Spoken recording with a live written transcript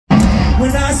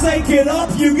When I say get up,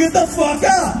 you get the fuck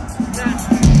up.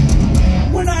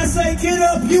 When I say get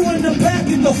up, you in the back,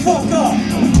 get the fuck up.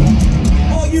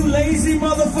 All you lazy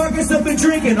motherfuckers have been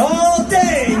drinking all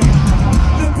day.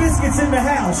 The Bizkit's in the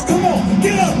house. Come on,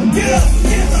 get up, get up,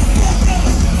 get the fuck up.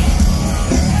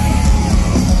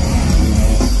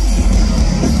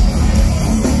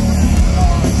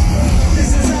 This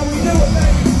is how we do it,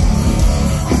 baby.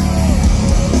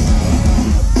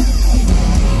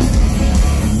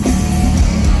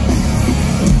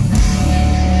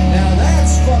 Now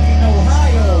that's fucking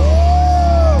Ohio.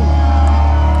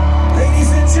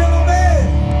 Ladies and gentlemen,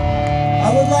 I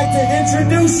would like to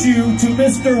introduce you to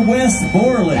Mr. Wes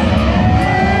Borland.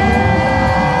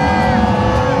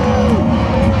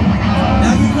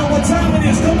 Now you know what time it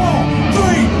is. Come on. 3,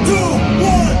 2,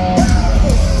 1.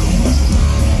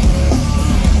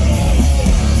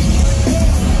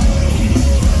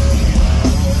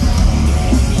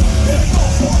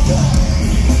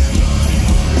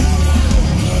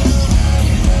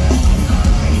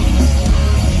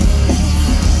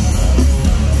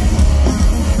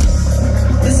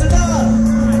 Listen up.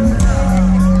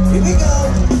 Here we go.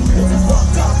 It's a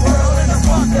fucked up world and a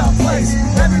fucked up place.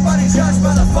 Everybody judged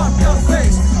by the fucked up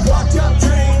face. Fucked up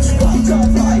dreams, fucked up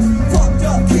life. Fucked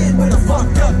up kid with a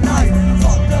fucked up knife.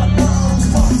 Fucked up moms,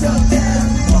 fucked up dad.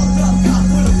 Fucked up cop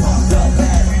with a fucked up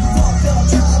bag. Fucked up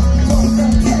job, fucked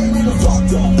up kid with a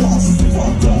fucked up boss.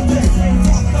 Fucked up day,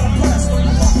 fucked up press,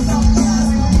 fucked up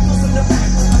life. Goes in the back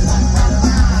with a fucked up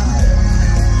life.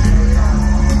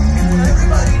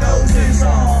 Everybody knows this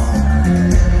song.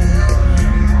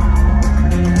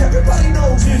 Everybody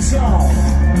knows this song.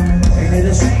 Ain't it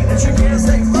a shame that you can't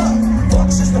say fuck?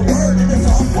 Fuck's just a word and it's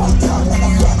all fucked up. Like a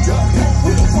fucked up cat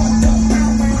with a fucked up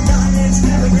mouth. 9-inch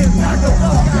never get back the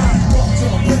fuck out. Fucked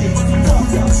up rage,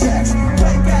 fucked up sex.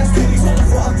 Fake ass titties on a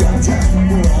fucked up chest.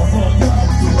 We're all fucked up.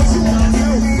 What you wanna do?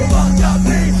 The fucked up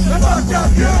me, the fucked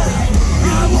up you.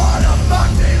 You wanna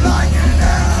fuck me like an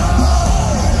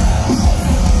animal.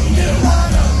 You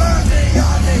wanna burn me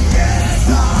on the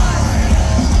inside.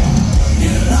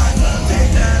 You like the thing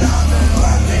that I've been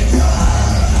working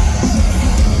on.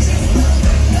 Just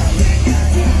nothing can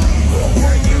do. Will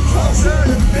bring you closer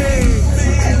to me.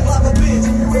 Ain't like a bitch,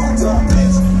 fucked up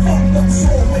bitch. Fucked up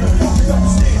soul with a fucked up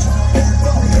stitch. Fucked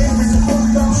up hair is a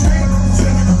fucked up street.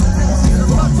 Drinking up the house in a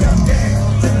fucked up game.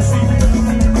 Tennessee,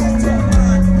 fucked up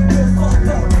mind. You're fucked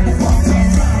up, you're fucked up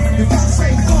mind. If I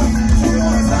say fuck, you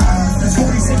on a line. That's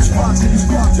 46 spots in this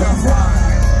fucked up ride.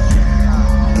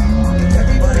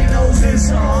 Everybody knows this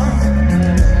song.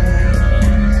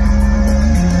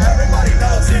 Everybody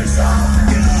knows this song.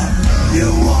 Get up. You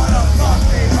wanna fuck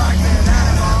me like an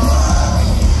animal.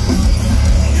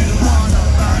 You wanna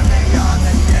burn me on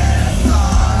the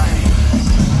inside.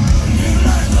 You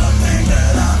like the thing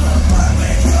that I'm a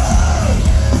perfect drug.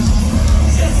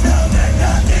 Just know that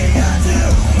nothing I do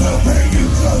will bring you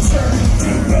closer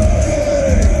to me.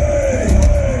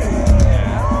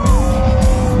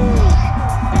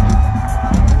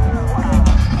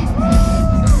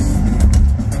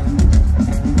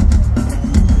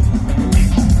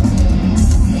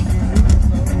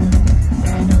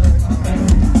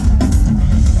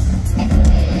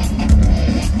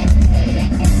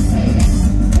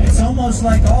 It's almost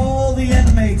like all the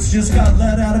inmates just got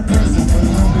let out of prison for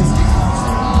the Limp Bizkit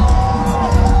concert.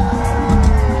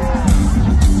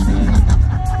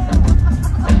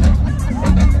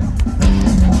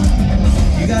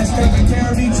 You guys taking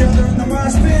care of each other in the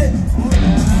mosh pit?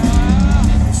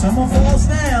 If someone falls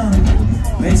down,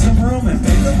 make some room and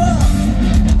pick them up.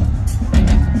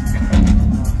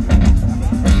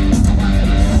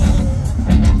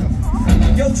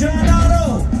 Yo, John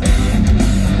Otto.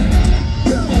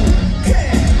 You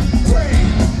can't bring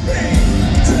me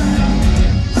down.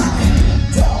 I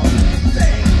don't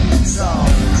think so.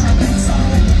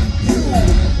 You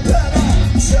better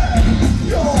check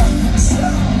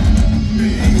yourself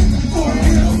before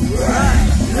you write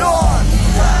your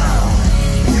down.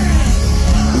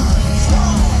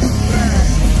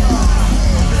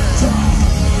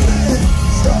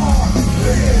 Strong,